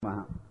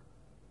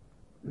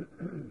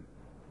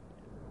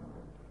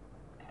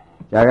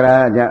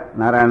త్యాగరాజ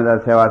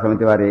నారాయణదాస్ సేవా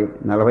సమితి వారి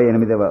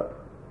 48వ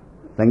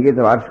సంగీత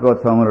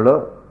వార్షికోత్సవములలో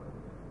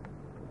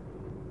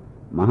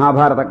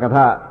మహాభారత కథ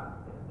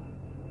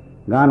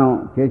గానం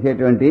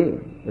చేసేటువంటి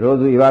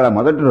రోజు ఇవాళ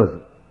మొదటి రోజు.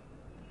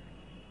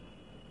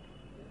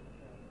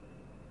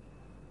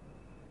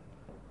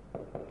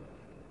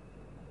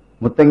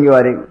 ముత్తంగి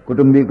వారి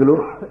కుటుంబీకులు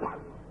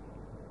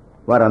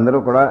వారందరూ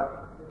కూడా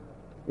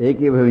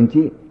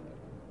ఏకీభవించి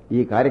ఈ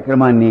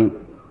కార్యక్రమాన్ని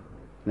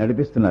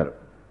నడిపిస్తున్నారు.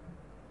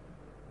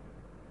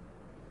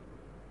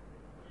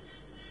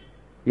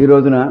 ఈ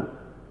రోజున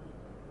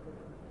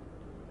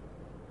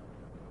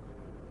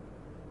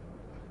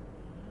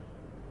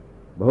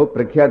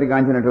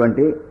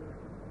బహుప్రఖ్యాతిగాంచినటువంటి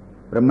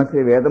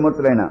బ్రహ్మశ్రీ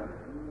వేదమూర్తులైన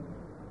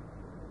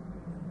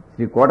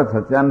శ్రీ కోట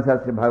సత్యానంద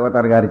శాస్త్రి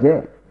భాగవతార్ గారిచే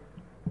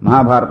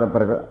మహాభారత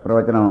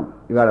ప్రవచనం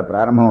ఇవాళ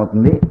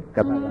ప్రారంభమవుతుంది.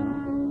 కథాగానం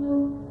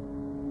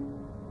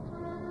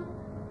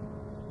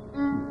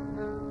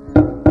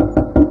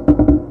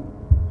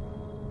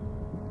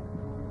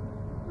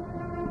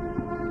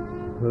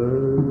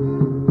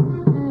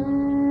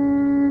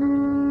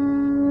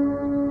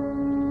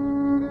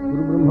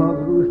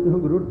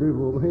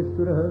गुरुर्देवो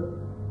महेश्वरः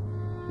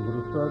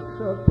गुरु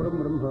साक्षात् परं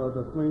ब्रह्म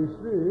तस्मै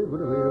श्री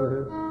गुरवे नमः.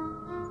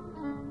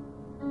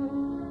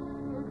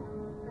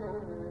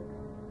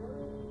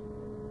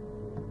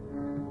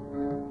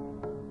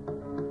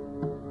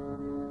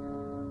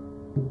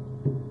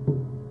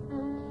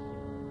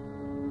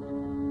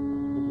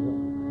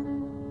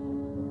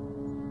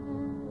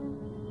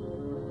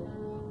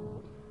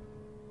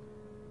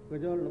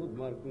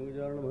 गजाननोद्मार्गं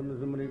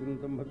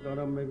गजाननभन्नसमनीकृतं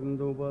भक्तानां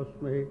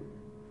मेघनन्दमुपास्महे.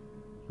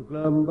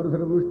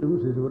 शुक्लाम्बरधरं विष्णुं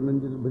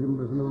श्रीवर्णञ्जलिभुजं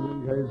प्रसन्नं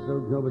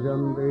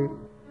ध्यायेत्सौख्योपशान्ते.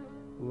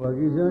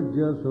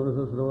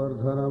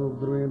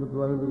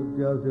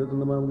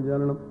 वागीशाज्यसौरसहस्रवार्धानामुग्रमेणत्वामित्यासेतुन्दमां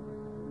गजाननम्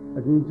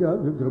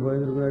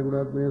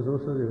अकिञ्चाभ्युग्रभयनिर्गुणात्मने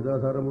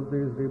समस्तदेवदासारमूर्ते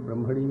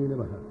श्रीब्रह्मणे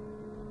नमः.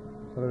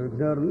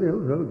 सर्वविघ्नारण्यं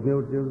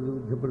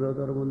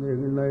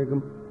सर्वज्ञप्रदातारमुन्नेहिनायकं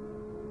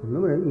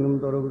पूर्णमेघं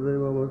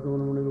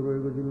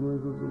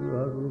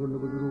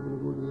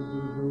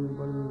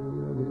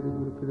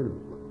तरोपदैवामहत्वनमुनिगुरुगतिलमयसूत्रहासनकुण्डकुटिरूपणकोटिरूपणपाणिनिर्गुणकृतम्.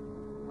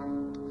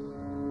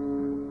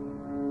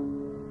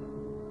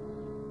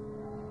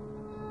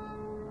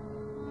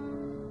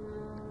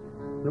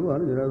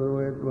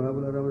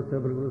 महाबलारामस्य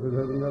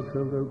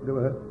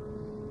भृगुसखागङ्गाक्षरः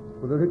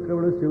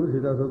उदधिक्रमणस्य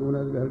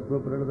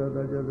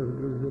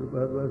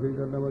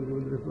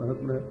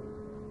सीतासौकुमार्गहर्क्वप्रणदाताचार्यसकृष्यरूपहत्वासीतानामाग्यमन्त्रिस्महात्मनः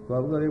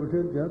स्वापकारे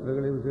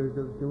विषयत्यात्रगणे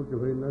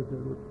विषयश्चमुच्चभयन्नास्य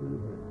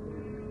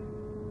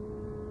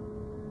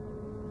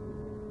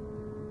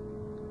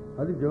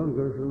आदित्यं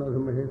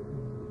गणश्रीनाथं महे.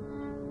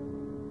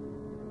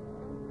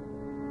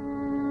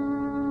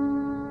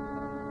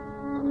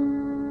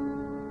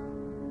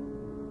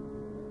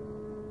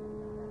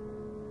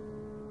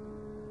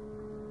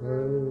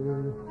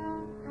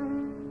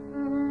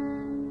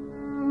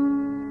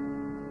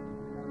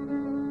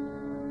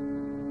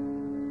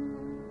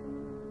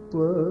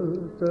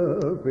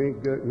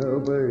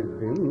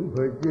 गणपतिं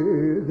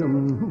भजेदं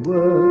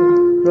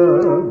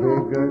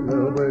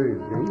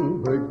गणपतिं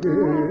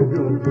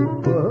भजेदं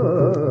गणपतिं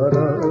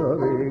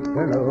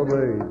भजेदं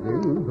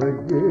गणपतिं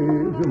भजेदं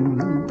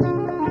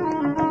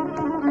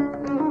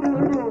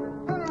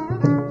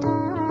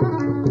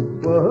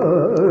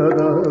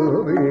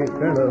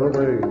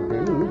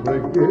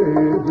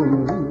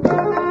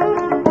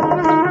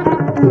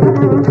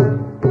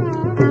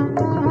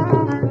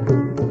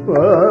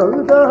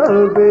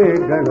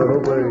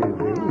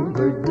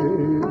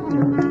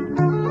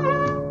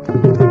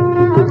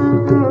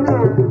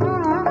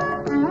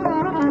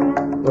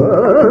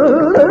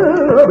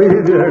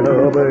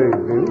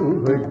गणपतिं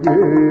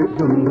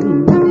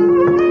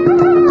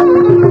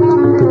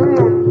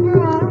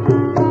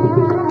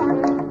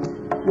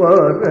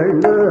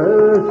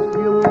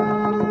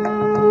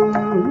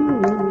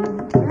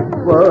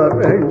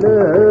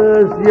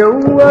वारणस्यं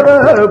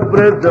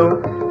वरप्रदं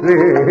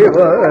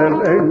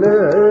रेवारणस्यं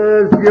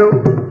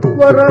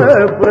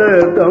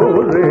वरप्रदं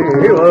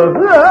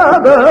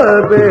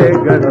रेवादे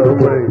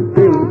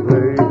गणपतिं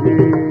भजे.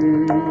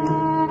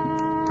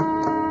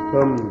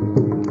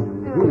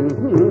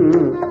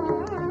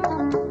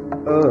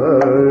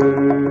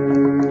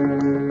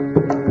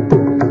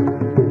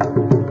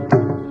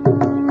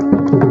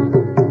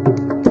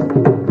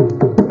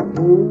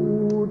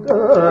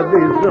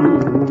 भूतादिशं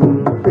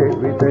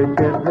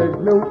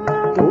सेवितचरणं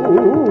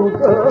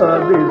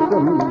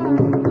भूतादिशं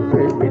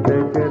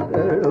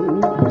सेवितचरणं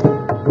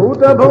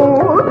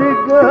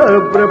भूतभौतिक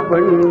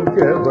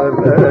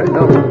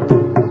प्रपञ्चवरणं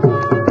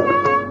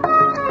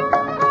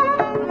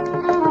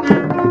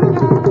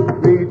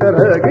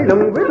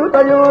वीतरगिणं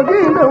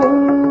विनुतयोगिनं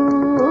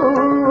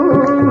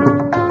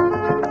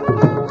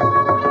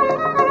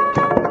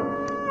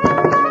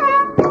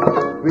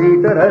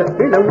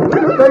वीतरगिणं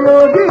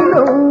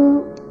विनुतयोगिनं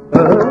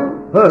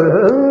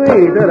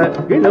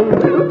वीतरगिणं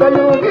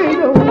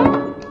विनुतयोगिनं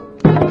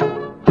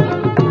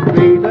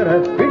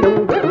वीतरगिणं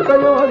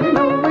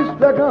विनुतयोगिनं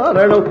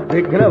विश्वकारणं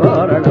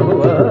विघ्नवारणं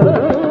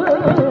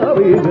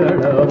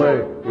वीगणवैं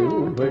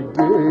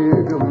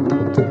भजेदं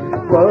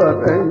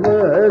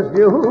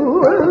वारणस्यो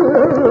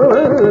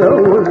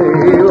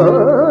देवा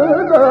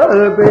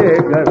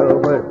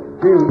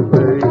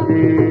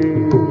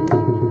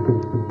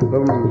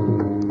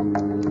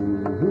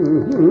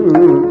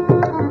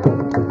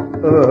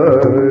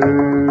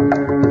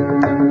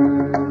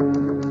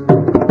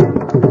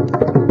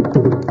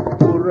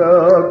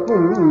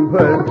పురాకుంభ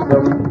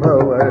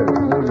సంభవ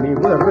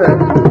మునివర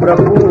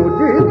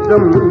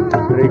ప్రపూజితం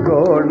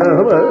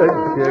త్రికోణవజగం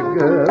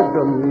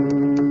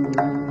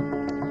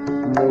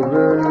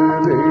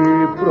మురళీ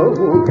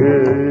ప్రభుకేద్యువాసితం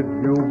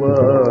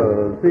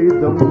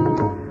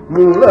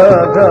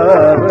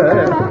మూలాధార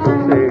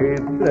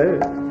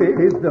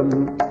క్షేత్రస్థితం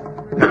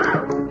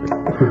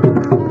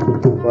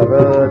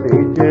పరాది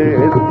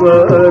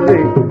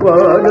చేత్వరి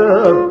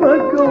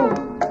వాగపకం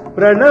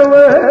ప్రణవ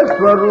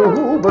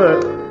స్వరూప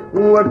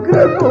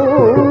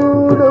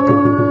వక్రతూడం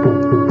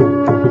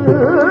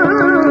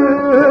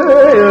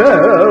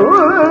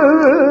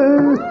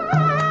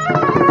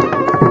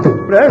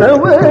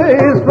ప్రణవ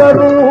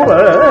స్వరూప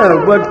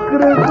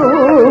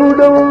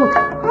వక్రతూడం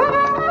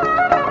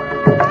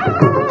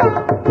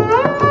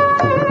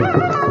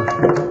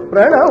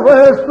ప్రణవ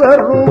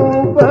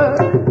స్వరూప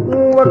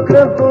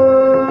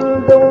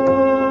వక్రతూడం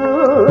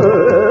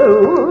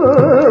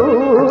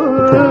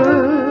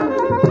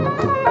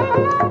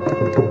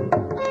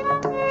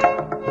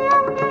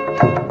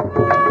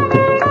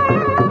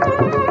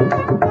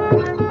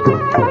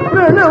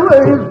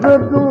ప్రణవ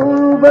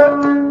స్వరూప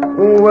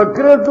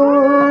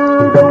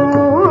వక్రతూడం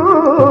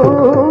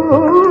ప్రణవ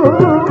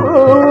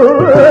సరూప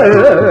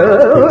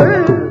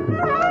వక్రతూడం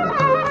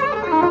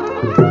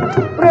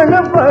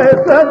ప్రణవ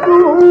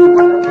సరూప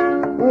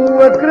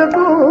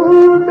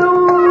వక్రతూడం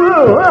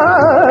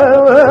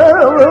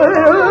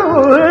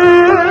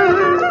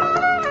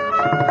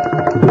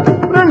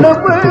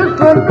ప్రణవ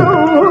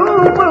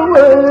సరూప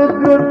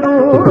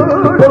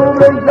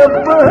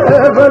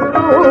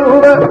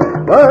వక్రతూడం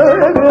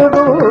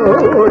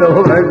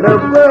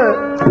ప్రణవ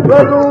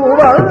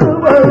సరూప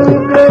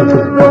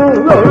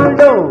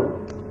వక్రతూడం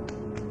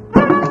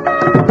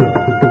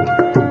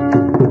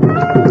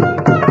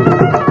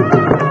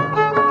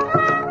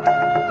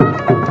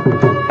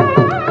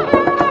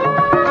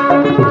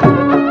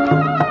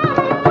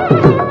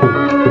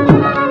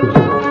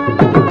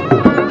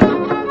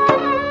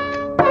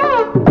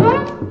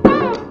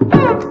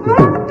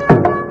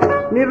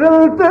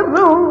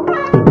నిరంతరం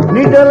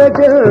నిడల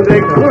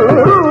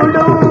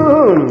చంద్రకూడం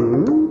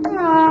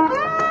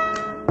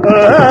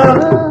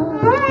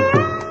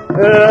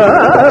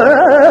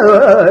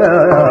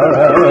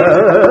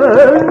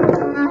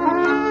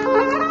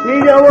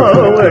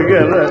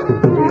నిజమగల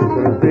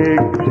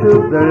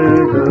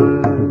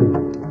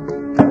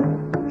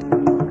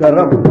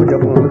కరం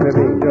భుజపూరం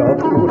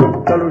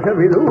కలుష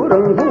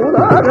విదూరం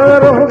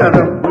దూరాగారం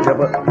కరం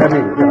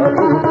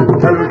భుజపూరం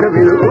కలుష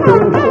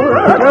విదూరం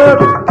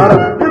దూరాగారం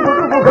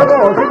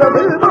అరద్దిముఖదోషిత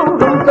బిల్బం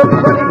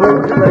హంసధ్వని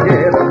భూషిత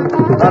హేరం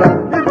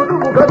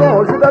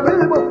అరద్దిముఖదోషిత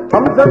బిల్బం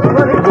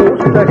హంసధ్వని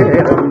భూషిత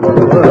హేరం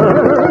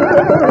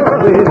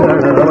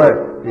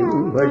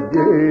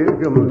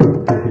భజేగం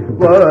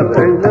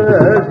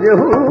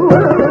వారణాస్యం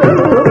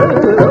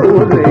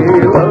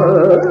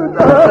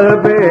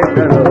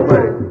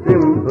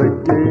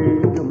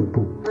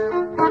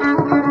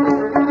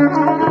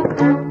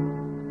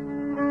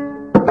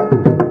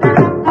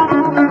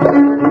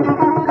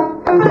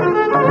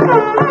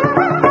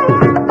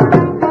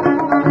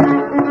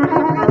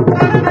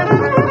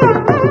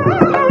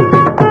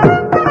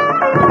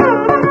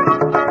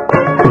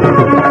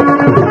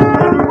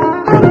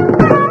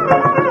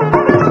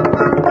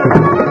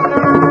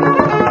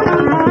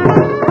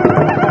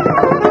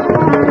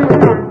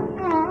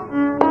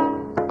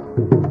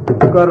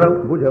కరం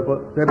భుజప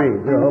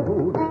శరీరభూ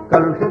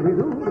కలుష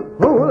విదూర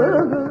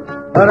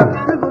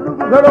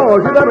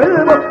అరక్షిత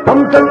బిల్బ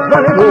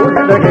హంసధ్వని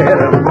భూషిత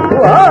హేరం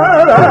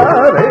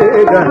వారే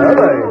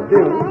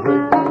గణవైద్యం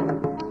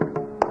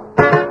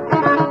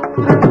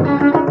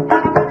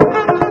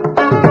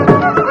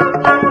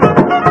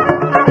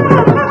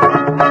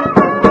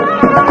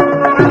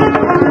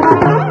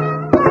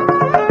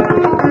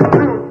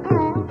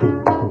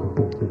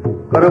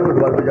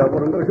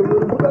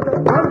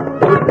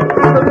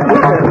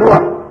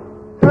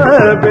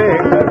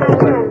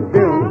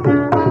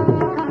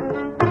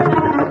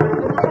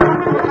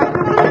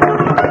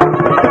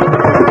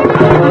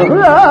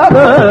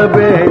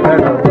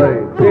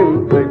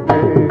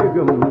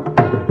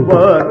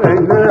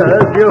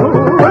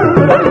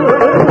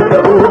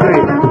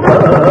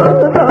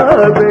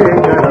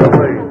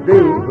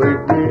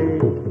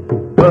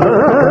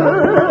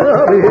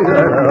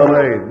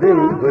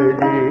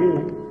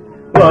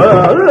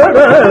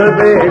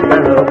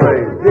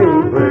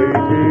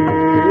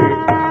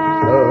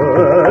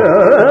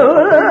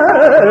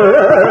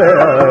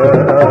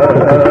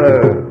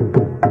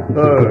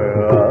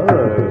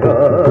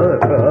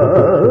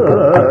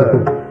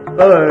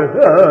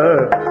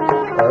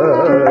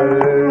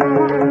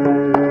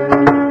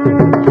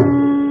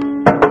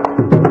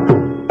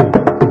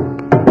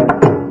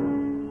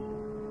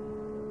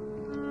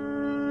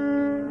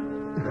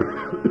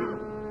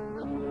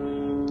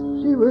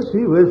శివ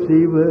శివ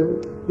శివ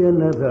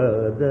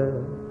ఎనరాద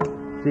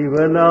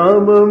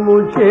శివనామము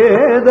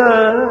చేద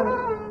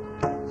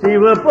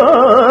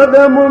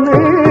శివపాదము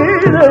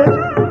మీద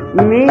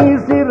నీ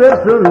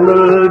శిరసును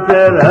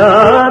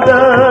చరాద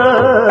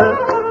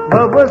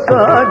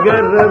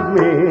భవసాగర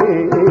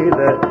మీద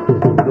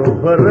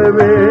దుఃఖర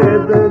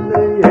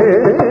వేదనయే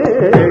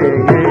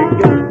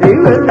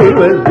శివ శివ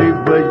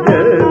శివ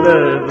జన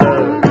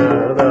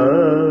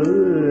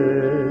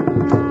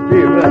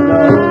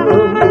శివనామము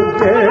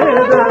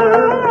చేద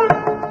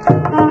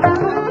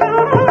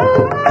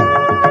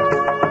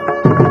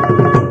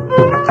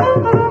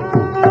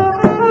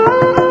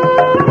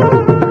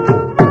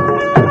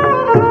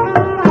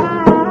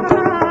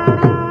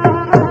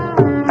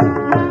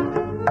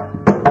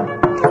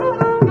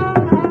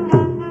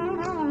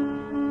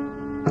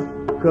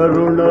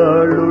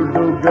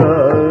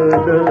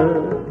కరుణాళుడుగాడ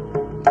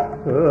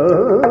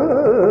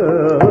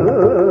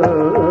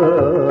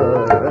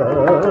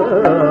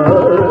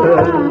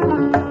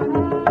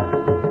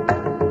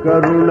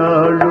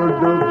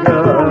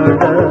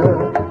కరుణాళుడుగాడ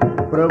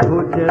ప్రభు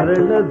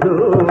చరణ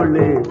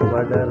ధూళి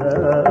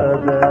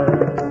పడరాద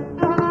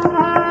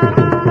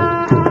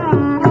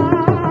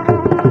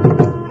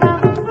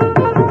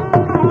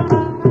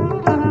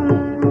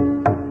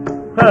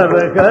హర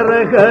హర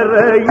హర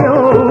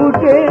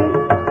యోగే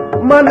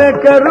మన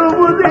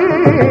కరువు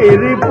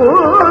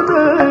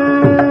తీరిపోదు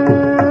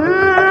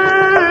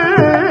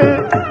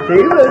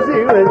శివ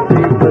శివ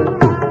శివ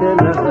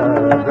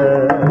జనరాద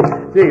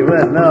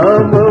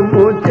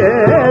శివనామము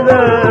చేద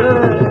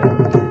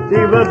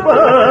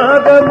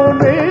శివపాదము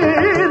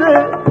మీద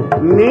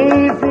నీ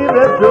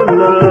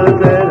శిరసులో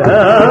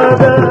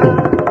రాద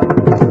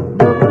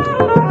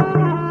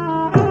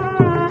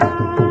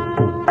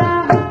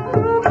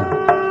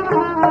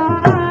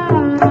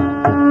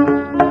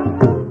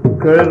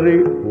కరి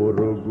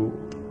పొరుగు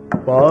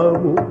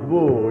పాము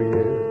బోయ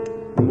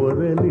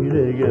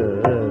మురళిడగా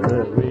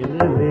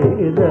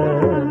వినలేదా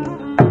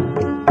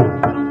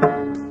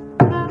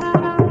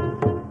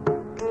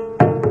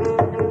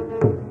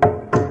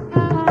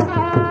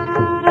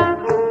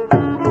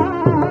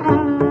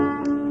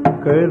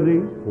కరి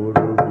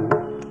పొరుగు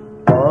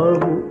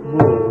పాము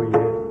బోయ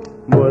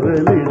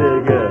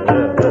మురళిడగా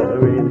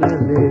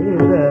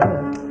వినలేదా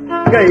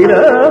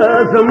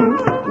కైలాసం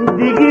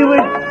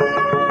దిగివచ్చి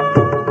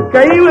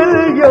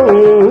కైవల్యం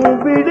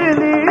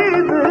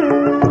విడలేదు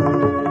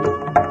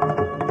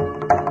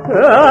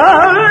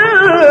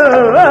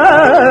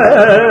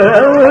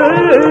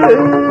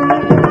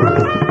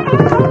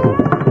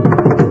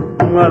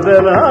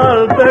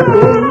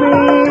మదనాంతకు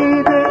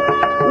మీద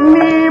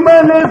నీ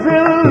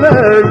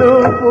మనసిల్లడు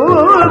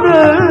పోదు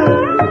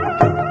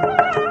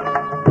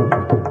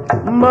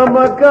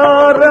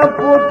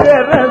మమకారపు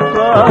తెర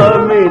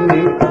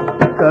స్వామిని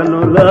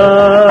కనులారగనలీలా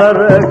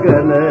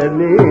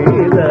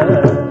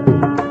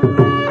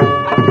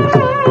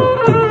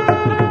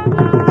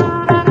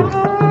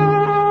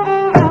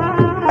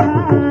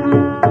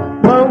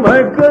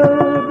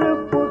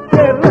మమకారపు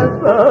తెర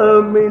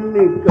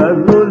స్వామిని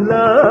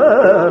కనులారగనలీలా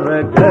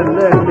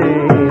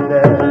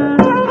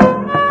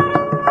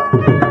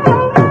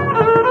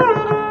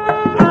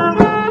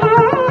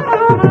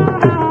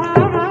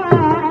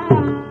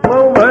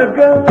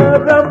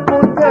మమకారపు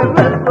తెర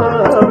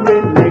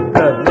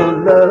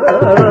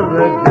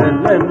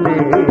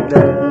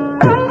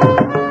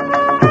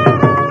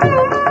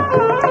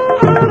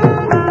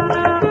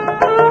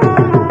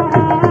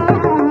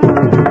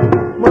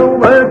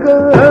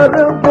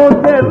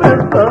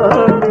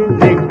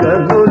స్వామిని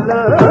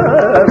కనులారగనలీలా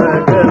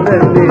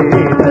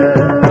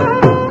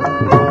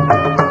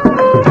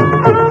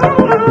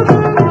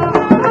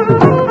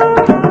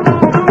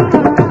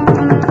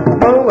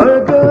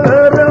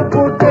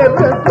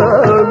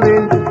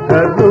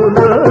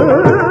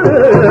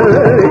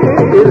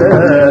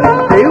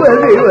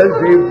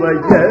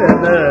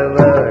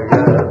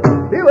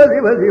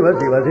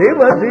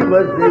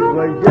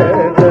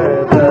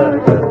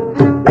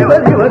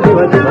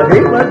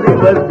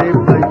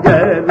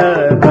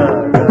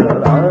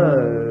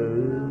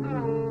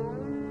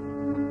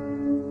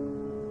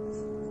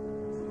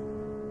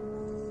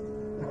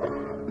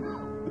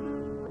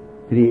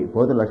శ్రీ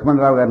పోతు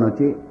లక్ష్మణరావు గారిని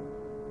వచ్చి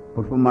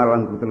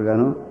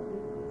పుష్పమాలంకృతులుగాను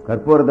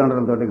కర్పూర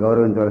దండలతో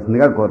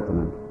గౌరవించవలసిందిగా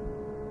కోరుతున్నాను.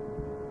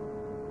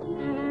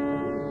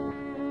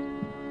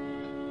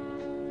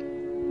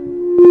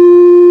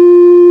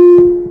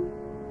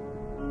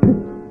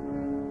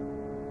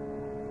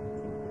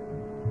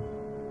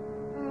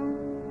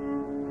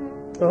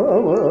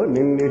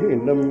 నిన్ను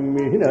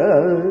నమ్మిన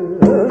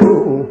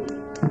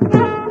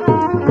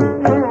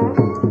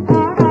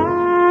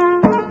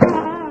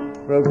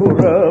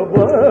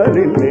ప్రభురావా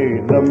నిన్ను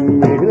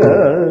నమ్మిన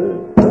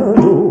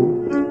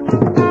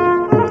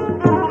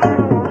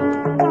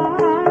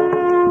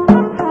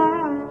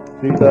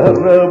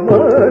సీతారామ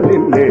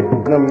నిన్ను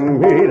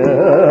నమ్మిన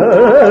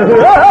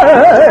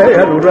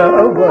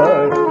అనురావా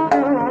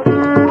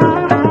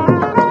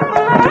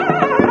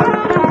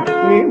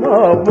నీ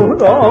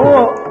మాముదా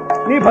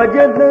నీ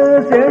భజన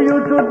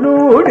చేయుచు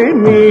నూడి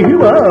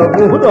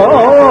నీవాముదా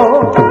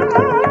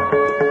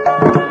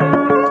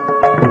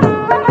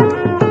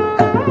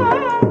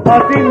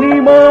అతిని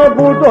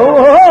మాకుతో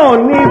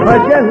నీ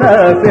భజన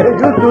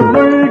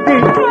తెజుతుంటి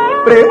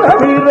ప్రేమ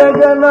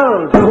విరగన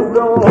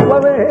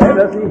శుభ్రోపవేర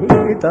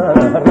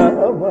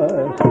సీతారామ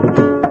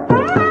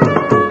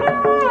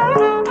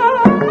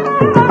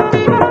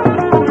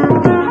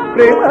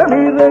ప్రేమ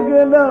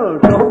విరగన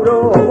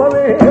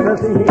శుభ్రోపవేర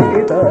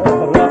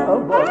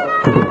సీతారామ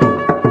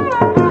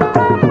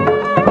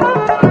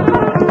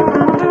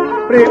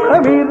ప్రేమ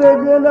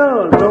విరగన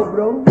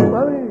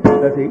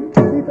శుభ్రోపవేర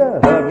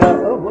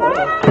సీతారామ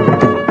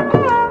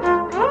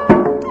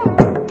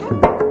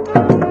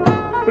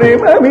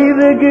ప్రేమ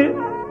మీదకి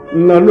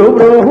నన్ను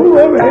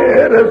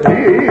బ్రహ్మవేర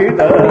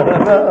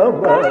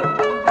సీతారామ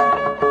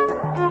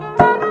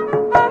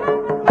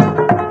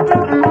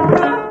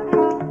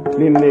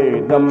నిన్నే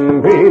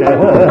నంబిన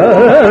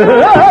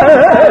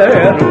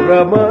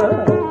రమ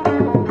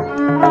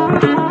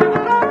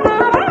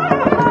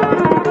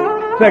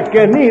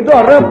చక్కని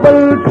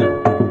దొరపల్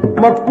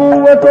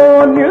మక్కువతో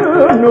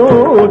నేను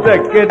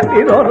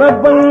చక్కటి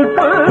దొరపల్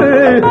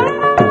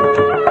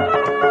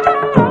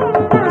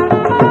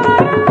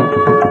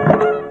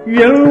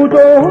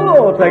ఎంతో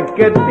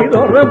చక్కటి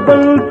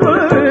దొరపల్కు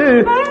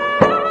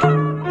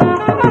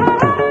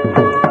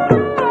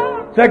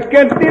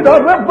చక్కటి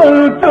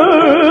దొరపల్కు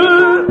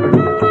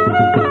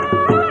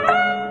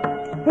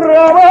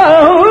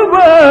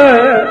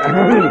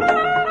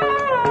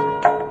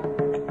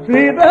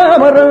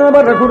శ్రీరామ రామ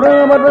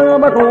రఘురామ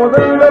రామ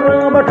కోదండ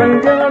రామ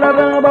కళ్యాణ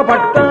రామ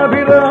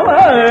పట్టాభిరామ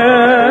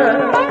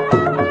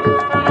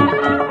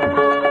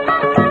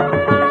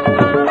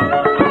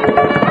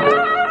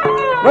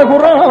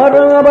రఘురామ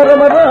రామ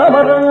రమ రామ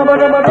రామ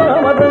రమ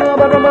రామ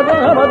రామ రమ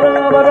రామ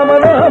రామ రమ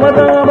రామ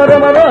రామ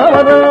రమ రామ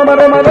రామ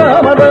రమ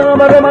రామ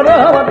రామ రమ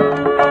రామ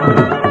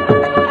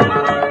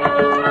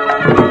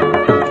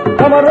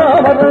రమ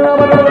రామ రామ రమ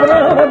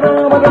రామ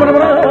రామ రమ రామ రామ రమ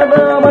రామ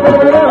రామ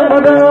రమ రామ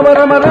రామ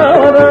రమ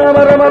రామ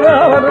రమ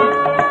రామ రామ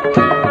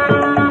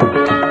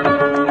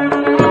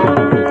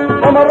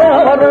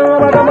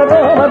రమ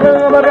రామ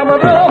రామ రమ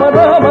రామ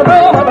రామ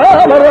రామ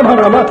రామ రమ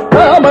రమ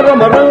రామ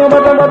రమ రామ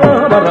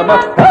రమ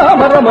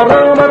రామ రమ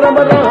రామ రమ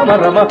రామ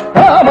రమ రామ రమ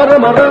రామ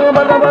రమ రామ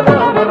రమ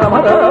రామ రమ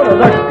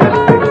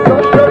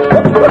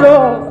రామ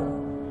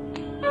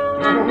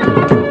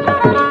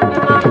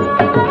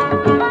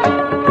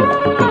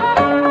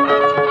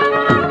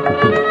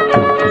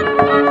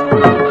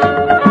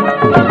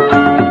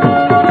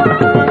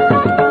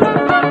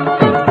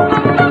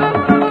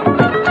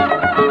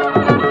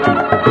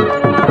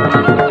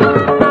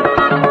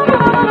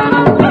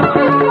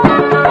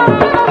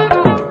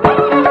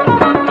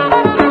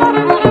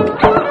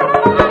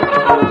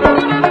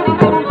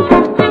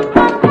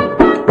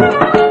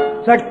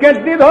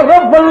చక్కటి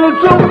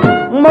దొరపల్చు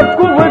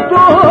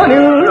మక్కువతో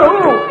నిన్ను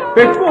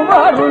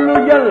పెక్కుమారులు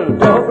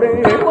ఎంతో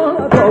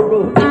ప్రేమతో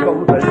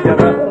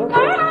కౌసల్యర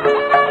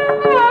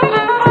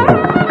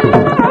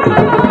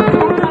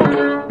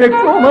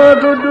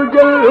పెక్కుమారులు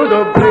ఎంతో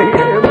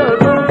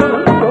ప్రేమతో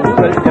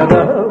కౌసల్యర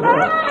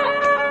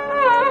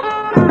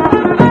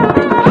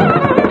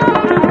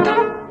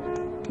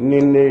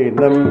నిన్నే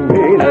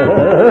నమ్మిన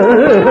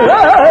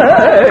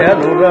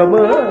అనురమ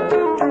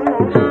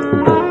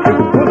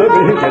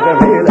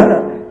వేళ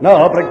నా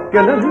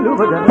ప్రజ్ఞన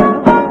నిలువగరా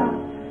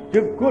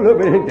చిక్కులు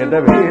వేగద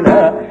వేళ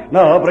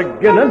నా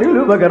ప్రజ్ఞన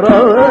నిలువగరా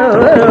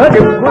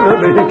చిక్కులు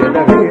వేగద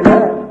వేళ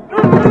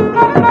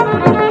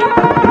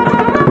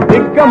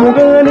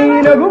దిక్కముగా నీ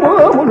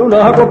నగుమాములు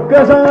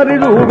నాకొక్కసారి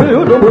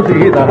చూపుము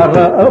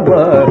సీతారామ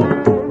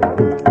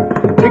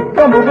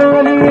దిక్కముగా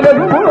నీ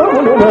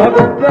నగుమాములు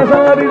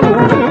నాకొక్కసారి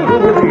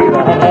చూపుము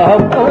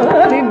సీతారామ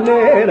నిన్నే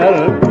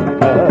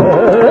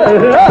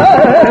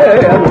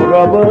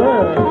అనురమ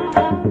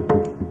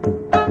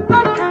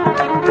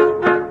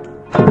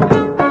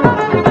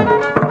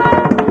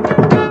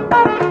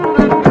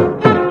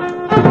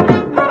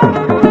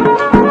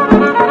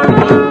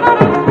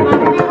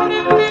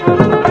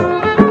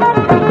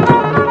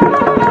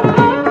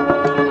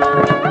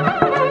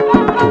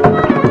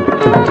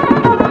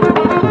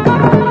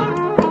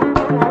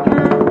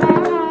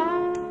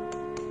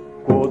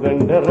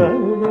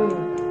కోదండరామ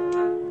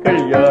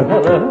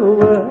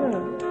కళ్యాణరామ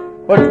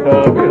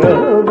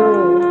పట్టాభిరామ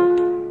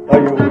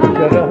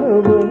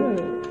అయోధ్యరామ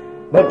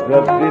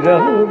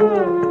భద్రద్రిరామ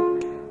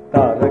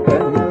తారక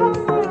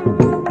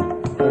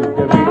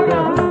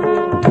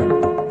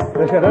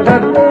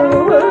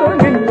దశరథరామ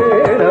నిన్నే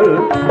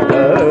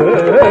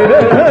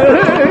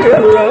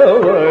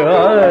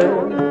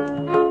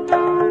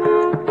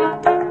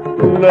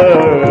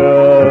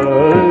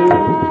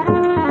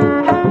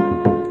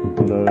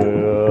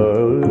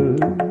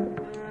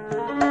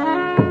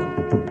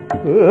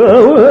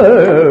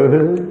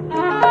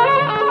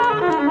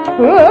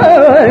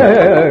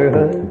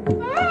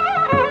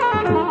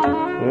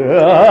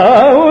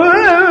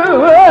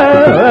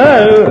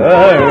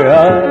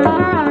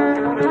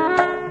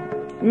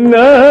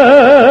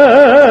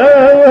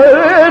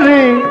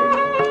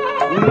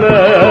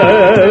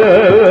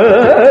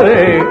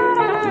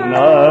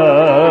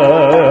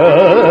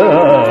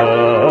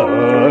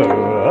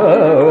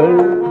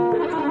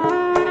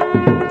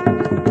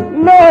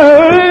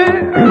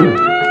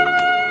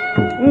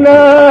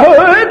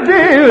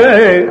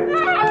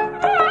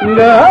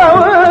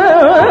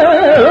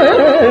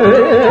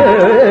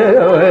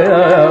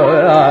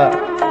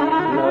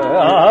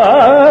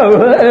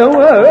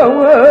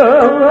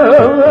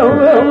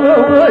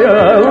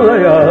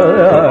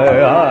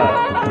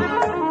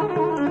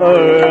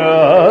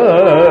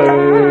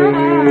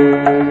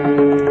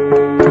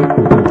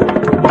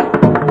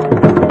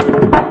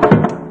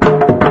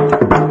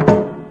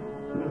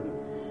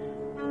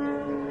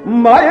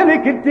మాయని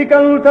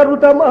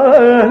కీర్తికంతరుతమా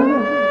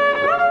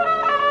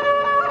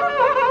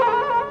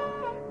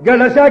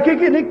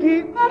గణశాఖికి నిక్కి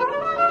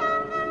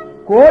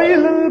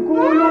కోయిలు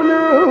కూలును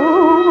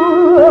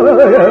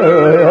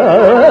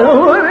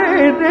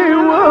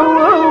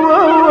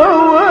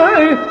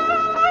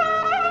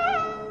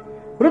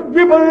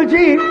పృథ్వీ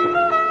పల్చి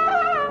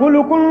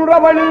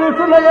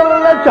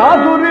కులుకుండ్రవళిసులయల్ల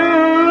చాతురి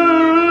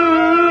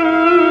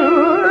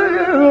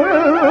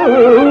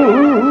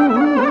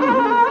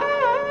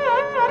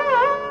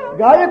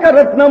గాయక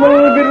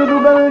రత్నముల్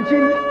బిరుదుగల్చి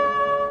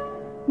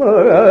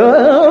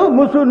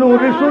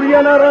ముసునూరి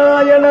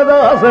సూర్యనారాయణ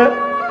దాస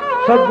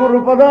సద్గురు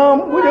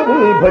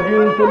పదాంబుజముల్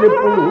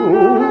భజించులెప్పుడు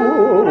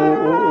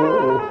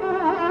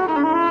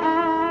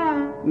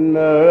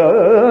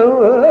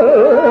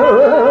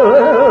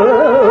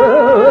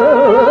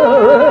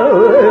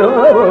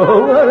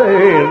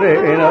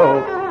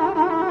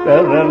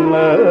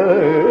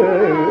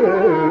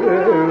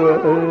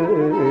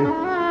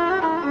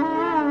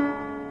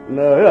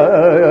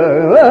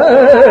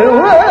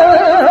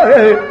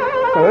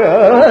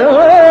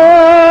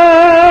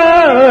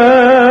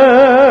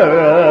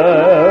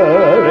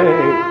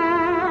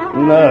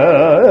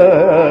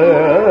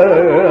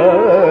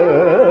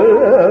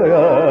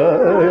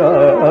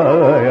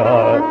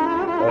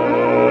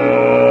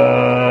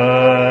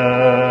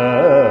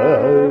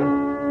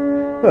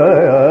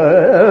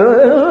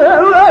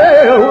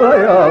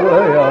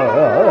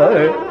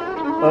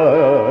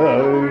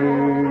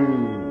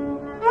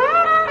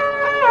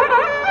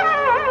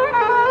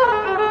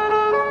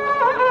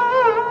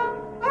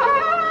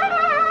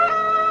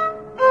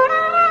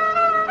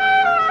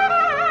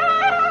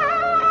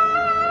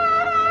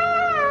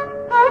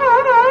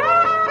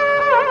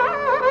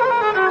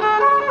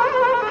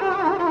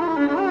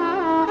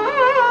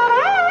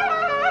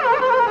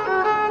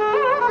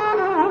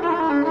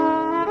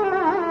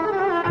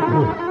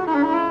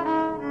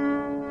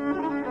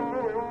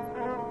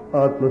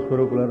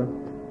ఆత్మస్వరూపులారా,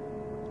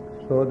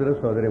 సోదర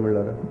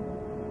సోదరిమణులారా,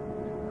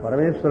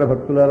 పరమేశ్వర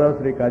భక్తులారా,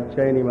 శ్రీ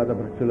కాత్యాయని మాత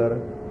భక్తులారా,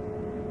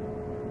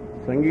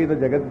 సంగీత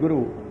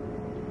జగద్గురువు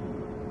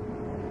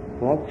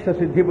మోక్ష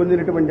సిద్ధి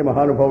పొందినటువంటి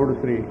మహానుభావుడు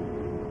శ్రీ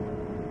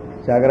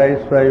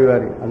త్యాగరాజస్వామి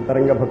వారి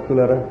అంతరంగ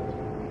భక్తులారా,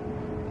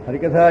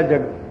 హరికథా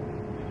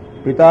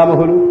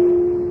పితామహులు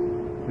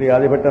శ్రీ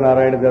ఆదిభట్ట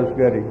నారాయణదాస్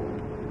గారి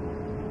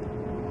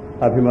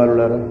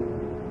అభిమానులారా,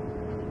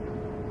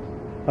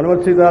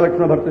 హనుమత్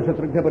సీతాలక్ష్మణ భర్త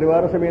శత్రుఘ్న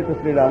పరివార సమేత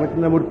శ్రీ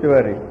రామచంద్రమూర్తి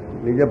వారి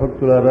నిజ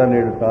భక్తులారా,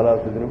 నేడు చాలా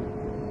సుదినం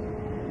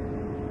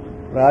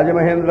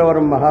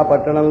రాజమహేంద్రవరం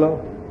మహాపట్టణంలో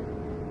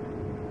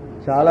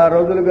చాలా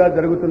రోజులుగా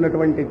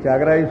జరుగుతున్నటువంటి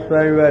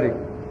త్యాగరాజస్వామి వారి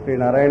శ్రీ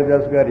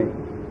నారాయణదాస్ గారి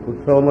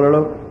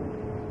ఉత్సవములలో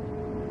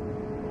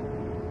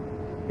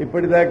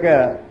ఇప్పటిదాకా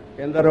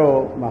ఎందరో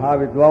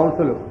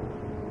మహావిద్వాంసులు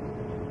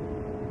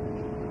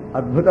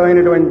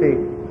అద్భుతమైనటువంటి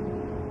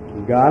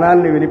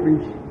గానాన్ని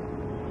వినిపించి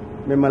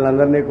మిమ్మల్ని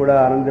అందరినీ కూడా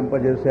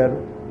ఆనందింపజేశారు.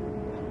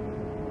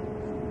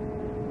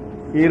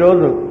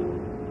 ఈరోజు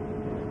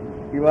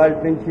ఇవాళ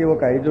నుంచి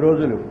ఒక 5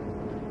 రోజులు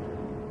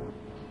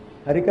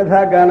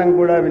హరికథా గానం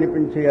కూడా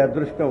వినిపించే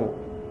అదృష్టం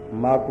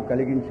మాకు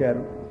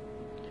కలిగించారు.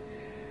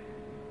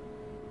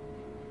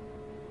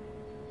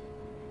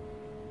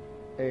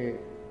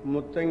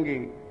 ముత్తంగి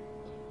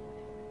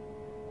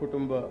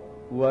కుటుంబ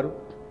వారు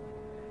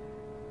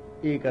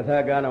ఈ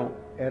కథాగానం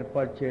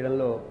ఏర్పాటు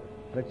చేయడంలో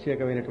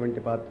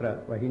ప్రత్యేకమైనటువంటి పాత్ర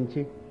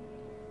వహించి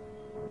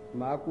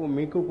మాకు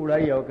మీకు కూడా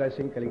ఈ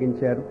అవకాశం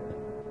కలిగించారు.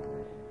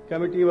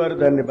 కమిటీ వారు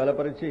దాన్ని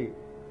బలపరిచి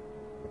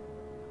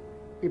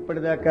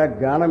ఇప్పటిదాకా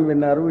గానం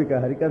విన్నారు, ఇక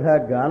హరికథా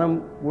గానం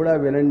కూడా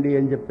వినండి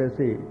అని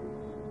చెప్పేసి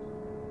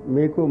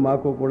మీకు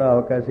మాకు కూడా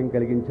అవకాశం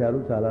కలిగించారు.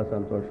 చాలా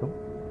సంతోషం.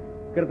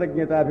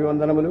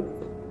 కృతజ్ఞతాభివందనములు.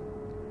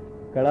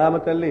 కళామ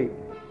తల్లి,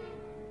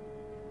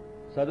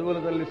 చదువుల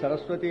తల్లి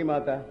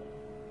సరస్వతీమాత,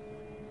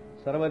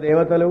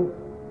 సర్వదేవతలు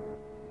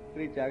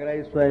శ్రీ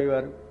త్యాగరాజస్వామి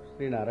వారు,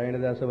 శ్రీ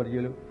నారాయణదాస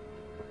వర్యులు,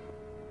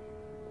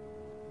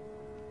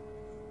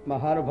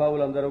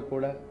 మహానుభావులందరూ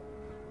కూడా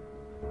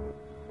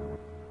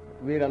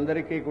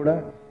వీరందరికీ కూడా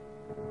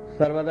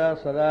సర్వదా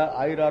సదా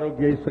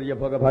ఆయురారోగ్యైశ్వర్య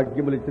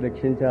భోగభాగ్యములు ఇచ్చి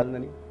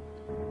రక్షించాలని,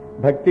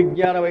 భక్తి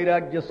జ్ఞాన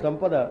వైరాగ్య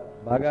సంపద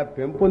బాగా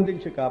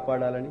పెంపొందించి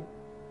కాపాడాలని,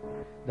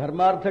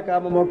 ధర్మార్థ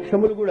కామ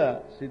మోక్షములు కూడా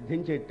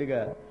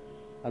సిద్ధించేట్టుగా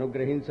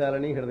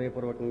అనుగ్రహించాలని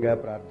హృదయపూర్వకంగా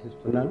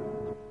ప్రార్థిస్తున్నాను.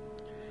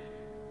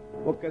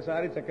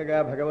 ఒక్కసారి చక్కగా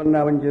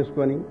భగవన్నామం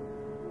చేసుకొని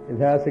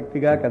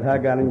యథాశక్తిగా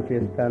కథాగానం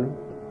చేస్తాను.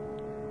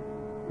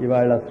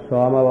 ఇవాళ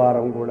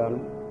సోమవారం కూడాను.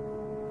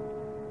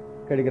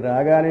 ఇక్కడికి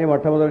రాగానే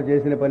మొట్టమొదటి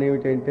చేసిన పని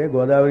ఏమిటంటే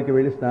గోదావరికి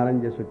వెళ్లి స్నానం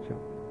చేసి వచ్చాం.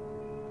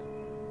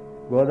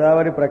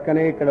 గోదావరి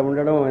ప్రక్కనే ఇక్కడ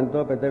ఉండడం ఎంతో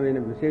పెద్దమైన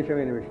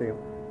విశేషమైన విషయం.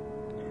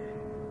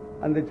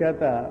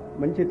 అందుచేత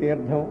మంచి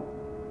తీర్థం,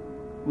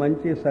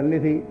 మంచి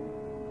సన్నిధి,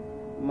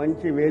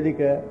 మంచి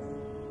వేదిక,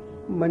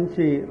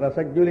 మంచి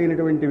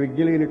రసజ్ఞులైనటువంటి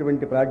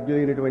విజ్ఞులైనటువంటి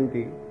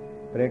ప్రాజ్ఞులైనటువంటి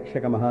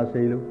ప్రేక్షక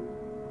మహాశయులు,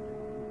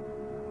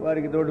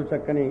 వారికి తోడు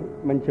చక్కని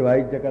మంచి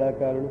వాయిద్య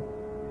కళాకారులు,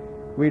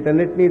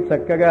 వీటన్నిటినీ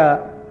చక్కగా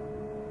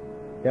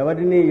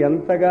ఎవరిని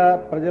ఎంతగా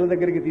ప్రజల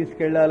దగ్గరికి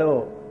తీసుకెళ్లాలో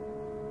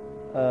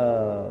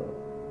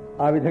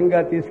ఆ విధంగా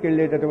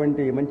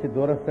తీసుకెళ్లేటటువంటి మంచి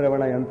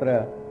దూరశ్రవణ యంత్ర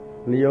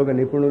నియోగ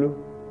నిపుణులు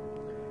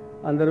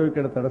అందరూ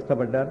ఇక్కడ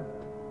తటస్థపడ్డారు.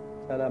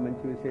 చాలా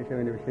మంచి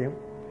విశేషమైన విషయం.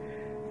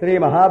 శ్రీ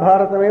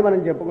మహాభారతమే మనం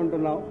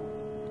చెప్పుకుంటున్నాం.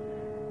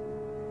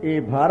 ఈ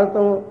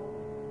భారతం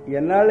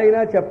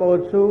ఎన్నాళ్ళైనా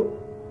చెప్పవచ్చు,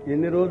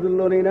 ఎన్ని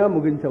రోజుల్లోనైనా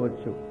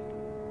ముగించవచ్చు.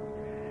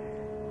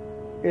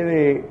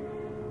 ఇది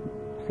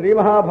శ్రీ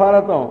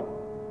మహాభారతం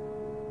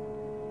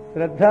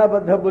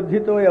శ్రద్ధాబద్ధ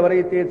బుద్ధితో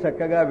ఎవరైతే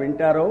చక్కగా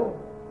వింటారో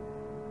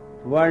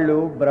వాళ్ళు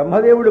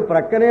బ్రహ్మదేవుడు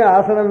ప్రక్కనే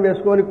ఆసనం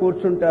వేసుకొని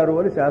కూర్చుంటారు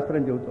అని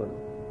శాస్త్రం చెబుతోంది.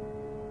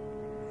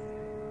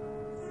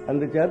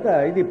 అందుచేత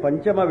ఇది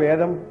పంచమ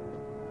వేదం,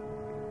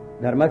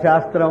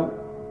 ధర్మశాస్త్రం,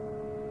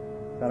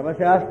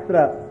 సర్వశాస్త్ర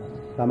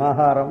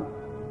సమాహారం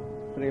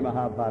శ్రీ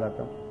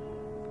మహాభారతం.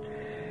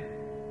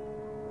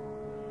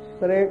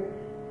 సరే,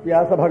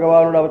 వ్యాస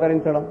భగవానుడు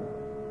అవతరించడం,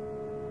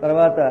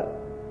 తర్వాత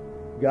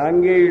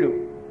గాంగేయుడు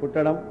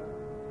పుట్టడం,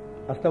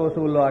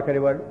 అష్టవసువుల్లో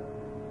ఆఖరివాడు,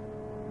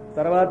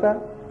 తర్వాత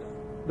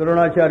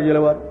ద్రోణాచార్యుల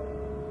వారు,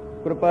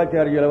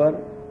 కృపాచార్యుల వారు,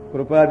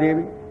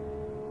 కృపాదేవి,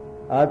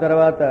 ఆ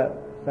తర్వాత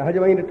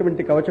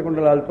సహజమైనటువంటి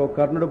కవచకుండలాలతో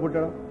కర్ణుడు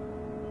పుట్టడం,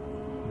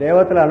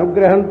 దేవతల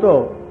అనుగ్రహంతో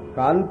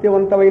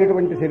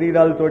కాంతివంతమైనటువంటి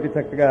శరీరాలతోటి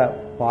చక్కగా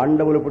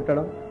పాండవులు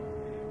పుట్టడం,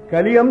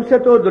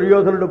 కలియంశతో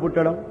దుర్యోధనుడు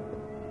పుట్టడం,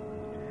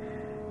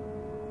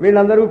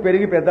 వీళ్ళందరూ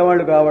పెరిగి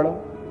పెద్దవాళ్లు కావడం,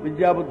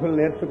 విద్యాబుద్ధులు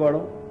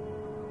నేర్చుకోవడం,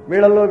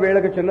 వీళ్ళల్లో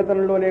వీళ్ళకి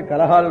చిన్నతనంలోనే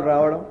కలహాలు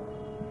రావడం,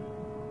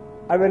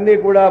 అవన్నీ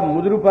కూడా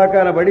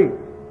ముదురుపాకాన పడి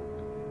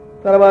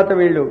తర్వాత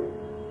వీళ్ళు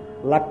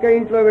లక్క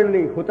ఇంట్లో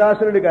వీళ్ళని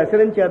హుతాసురుడికి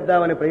అసరం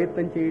చేద్దామని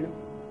ప్రయత్నం చేయడం,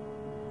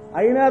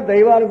 అయినా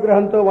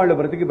దైవానుగ్రహంతో వాళ్ళు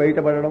బ్రతికి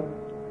బయటపడడం,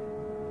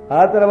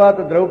 ఆ తర్వాత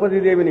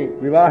ద్రౌపదీదేవిని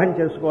వివాహం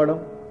చేసుకోవడం,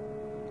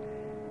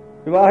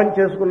 వివాహం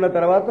చేసుకున్న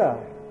తర్వాత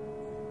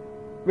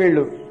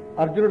వీళ్ళు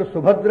అర్జునుడు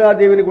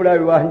సుభద్రాదేవిని కూడా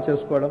వివాహం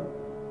చేసుకోవడం,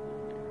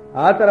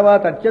 ఆ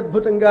తర్వాత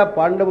అత్యద్భుతంగా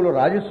పాండవులు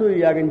రాజసూయ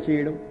యాగం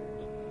చేయడం,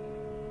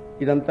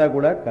 ఇదంతా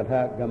కూడా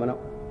కథా గమనం.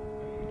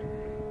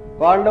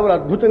 పాండవులు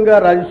అద్భుతంగా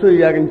రాజసూయ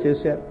యాగం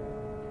చేశారు.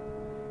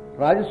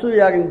 రాజసూయ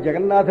యాగం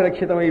జగన్నాథ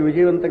రక్షితమై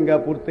విజయవంతంగా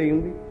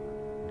పూర్తయింది.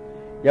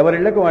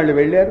 ఎవరిళ్లకు వాళ్ళు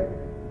వెళ్లారు.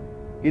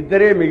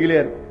 ఇద్దరే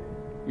మిగిలారు.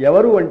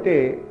 ఎవరు అంటే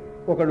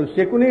ఒకడు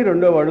శకుని,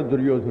 రెండోవాడు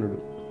దుర్యోధనుడు.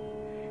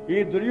 ఈ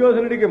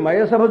దుర్యోధనుడికి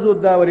మయసభ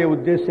చూద్దామనే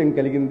ఉద్దేశ్యం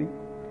కలిగింది.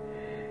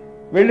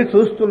 వెళ్లి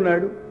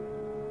చూస్తున్నాడు.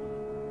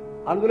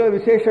 అందులో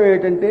విశేషం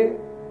ఏమిటంటే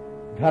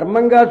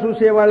ధర్మంగా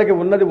చూసే వాళ్ళకి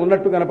ఉన్నది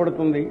ఉన్నట్టు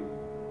కనపడుతుంది.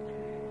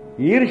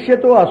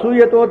 ఈర్ష్యతో,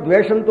 అసూయతో,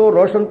 ద్వేషంతో,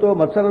 రోషంతో,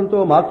 మత్సరంతో,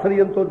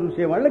 మాత్సర్యంతో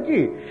చూసే వాళ్ళకి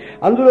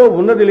అందులో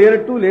ఉన్నది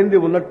లేనట్టు, లేనిది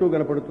ఉన్నట్టు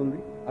కనపడుతుంది.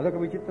 అదొక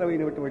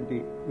విచిత్రమైనటువంటి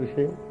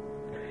విషయం.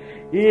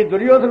 ఈ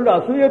దుర్యోధనుడు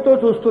అసూయతో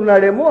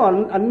చూస్తున్నాడేమో,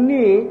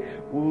 అన్నీ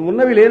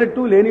ఉన్నవి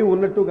లేనట్టు, లేనివి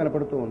ఉన్నట్టు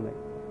కనపడుతూ ఉన్నాయి.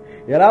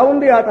 ఎలా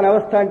ఉంది అతని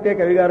అవస్థ అంటే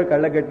కవిగారు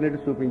కళ్ళగట్టినట్టు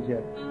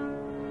చూపించారు.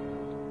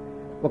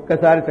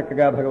 ఒక్కసారి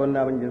చక్కగా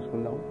భగవన్నామం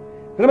చేసుకుందాం.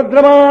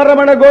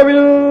 శ్రీమద్రమారమణ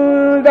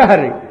గోవింద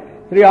హరి,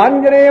 శ్రీ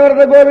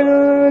ఆంజనేయవరద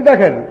గోవింద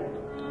హరి.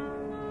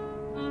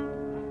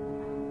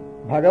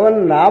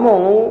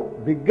 భగవన్నామం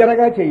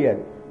బిగ్గరగా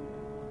చెయ్యాలి,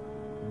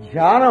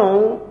 ధ్యానం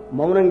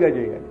మౌనంగా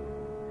చేయాలి,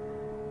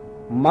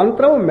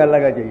 మంత్రం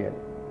మెల్లగా చేయాలి.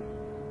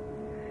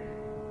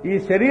 ఈ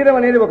శరీరం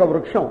అనేది ఒక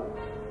వృక్షం.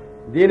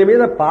 దీని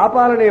మీద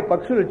పాపాలనే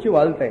పక్షులు వచ్చి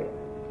వాళ్తాయి.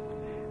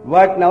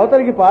 వాటిని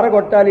అవతలికి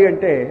పారగొట్టాలి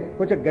అంటే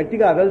కొంచెం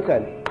గట్టిగా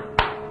అదల్చాలి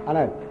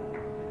అనాలి.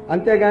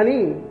 అంతేగాని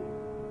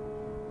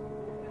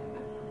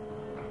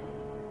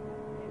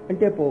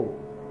అంటే పోవు.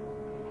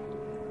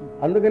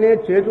 అందుకనే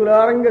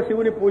చేతులారంగ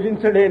శివుని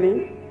పూజించడేని,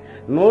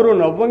 నోరు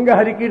నవ్వంగా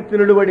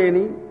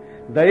హరికీర్తినుడువడేని,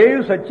 దయయు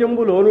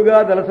సత్యంబు లోనుగా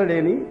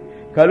దలసడేని,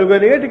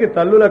 కలుగనేటికి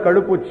తల్లుల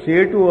కడుపు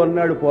చేటు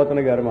అన్నాడు పోతన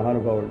గారు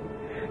మహానుభావుడు.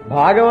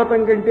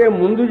 భాగవతం కంటే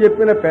ముందు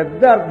చెప్పిన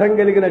పెద్ద అర్థం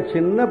కలిగిన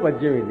చిన్న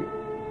పద్యం ఇది.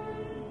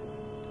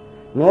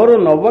 నోరు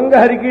నవ్వంగా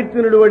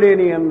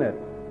హరికీర్తినుడువడేని అన్నారు.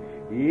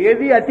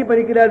 ఏది అతి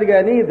పనికిరాదు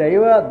కానీ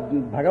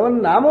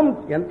భగవన్నామం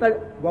ఎంత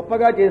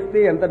గొప్పగా చేస్తే,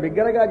 ఎంత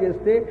బిగ్గరగా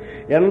చేస్తే,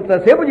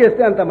 ఎంతసేపు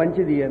చేస్తే అంత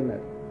మంచిది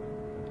అన్నారు.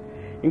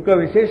 ఇంకో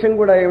విశేషం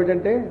కూడా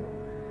ఏమిటంటే,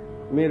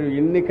 మీరు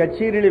ఇన్ని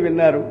కచేరీలు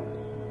విన్నారు,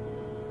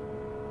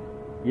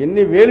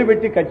 ఎన్ని వేలు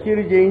పెట్టి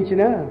కచేరీ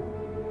చేయించినా,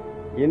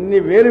 ఎన్ని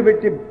వేలు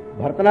పెట్టి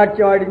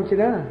భరతనాట్యం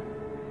ఆడించినా,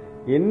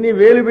 ఎన్ని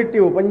వేలు పెట్టి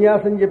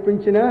ఉపన్యాసం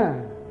చెప్పించినా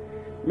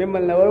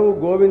మిమ్మల్ని ఎవరు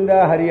గోవిందా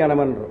హరి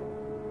అనమనరు.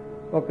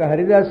 ఒక్క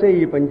హరిదాసే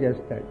ఈ పని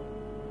చేస్తాడు.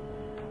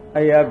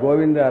 అయ్యా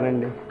గోవిందా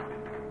అనండి,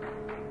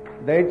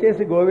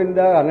 దయచేసి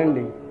గోవిందా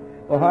అనండి.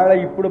 ఒకవేళ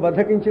ఇప్పుడు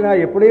బతకించినా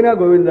ఎప్పుడైనా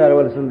గోవిందా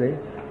అనవలసిందే,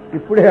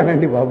 ఇప్పుడే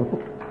అనండి బాబు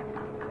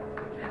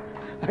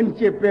అని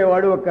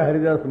చెప్పేవాడు ఒక్క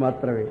హరిదాసు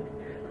మాత్రమే.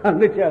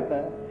 అందుచేత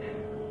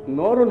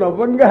నోరు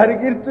నవ్వంగా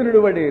హరికీర్తనుడు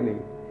పడేని,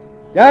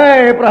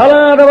 జయ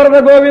ప్రహ్లాద వరద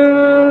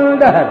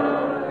గోవింద,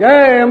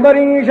 జయ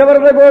అంబరీష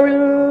వరద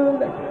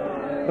గోవింద,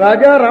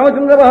 రాజా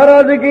రామచంద్ర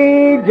మహారాజుకి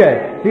జయ,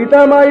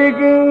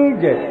 సీతామాయికి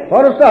జయ,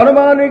 పౌరస్థ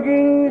హనుమానికి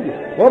జయ,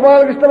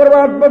 గోపాలకృష్ణ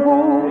పరమాత్మకు,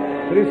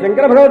 శ్రీ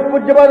శంకర భగవత్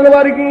పూజ్యపాదుల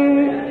వారికి,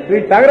 శ్రీ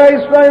త్యాగరాయ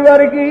స్వామి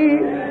వారికి,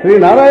 శ్రీ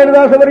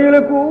నారాయణదాస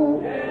వర్యులకు,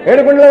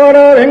 ఏడుకొండలవాడ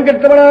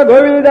వెంకటరమణ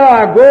గోవింద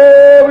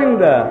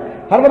గోవింద,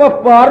 హర నమః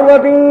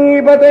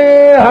పార్వతీపతే,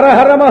 హర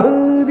హర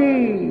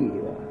మహదేవ.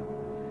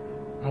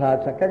 అలా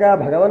చక్కగా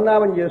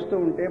భగవన్నామం చేస్తూ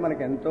ఉంటే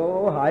మనకెంతో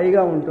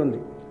హాయిగా ఉంటుంది.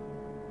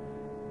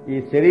 ఈ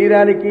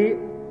శరీరానికి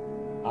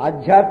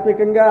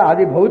ఆధ్యాత్మికంగా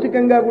ఆది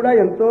భౌతికంగా కూడా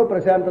ఎంతో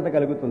ప్రశాంతత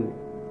కలుగుతుంది.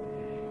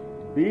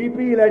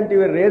 బీపీ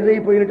ఇలాంటివి రేజ్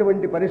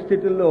అయిపోయినటువంటి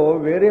పరిస్థితుల్లో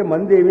వేరే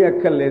మంది ఏమీ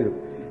అక్కర్లేదు.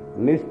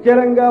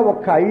 నిశ్చలంగా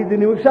ఒక్క 5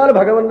 నిమిషాలు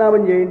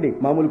భగవన్నామం చేయండి,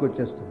 మామూలుకి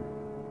వచ్చేస్తుంది.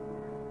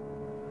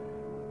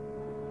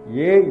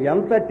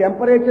 ఎంత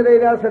టెంపరేచర్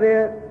అయినా సరే